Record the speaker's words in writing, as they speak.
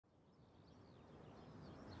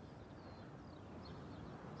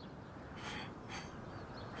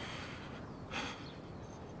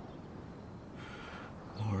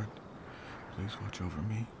Please watch over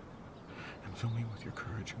me and fill me with your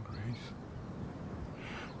courage and grace.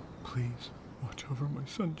 Please watch over my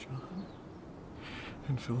son John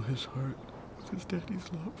and fill his heart with his daddy's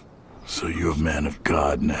love. So you're a man of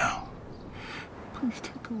God now. Please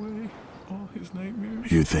take away all his nightmares.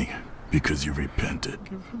 You think because you repented,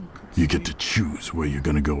 you get to choose where you're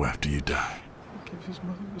gonna go after you die. Give his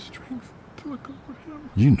mother the strength to look over him.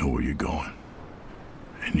 You know where you're going,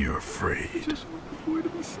 and you're afraid. I just want the boy to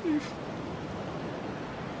be safe.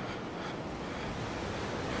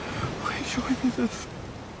 Why are you showing me this?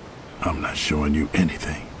 I'm not showing you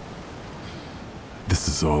anything. This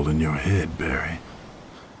is all in your head, Barry.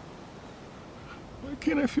 Why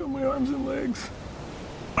can't I feel my arms and legs?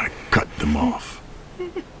 I cut them off.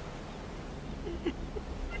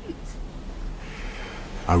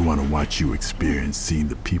 I want to watch you experience seeing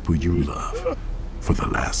the people you love for the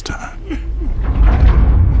last time.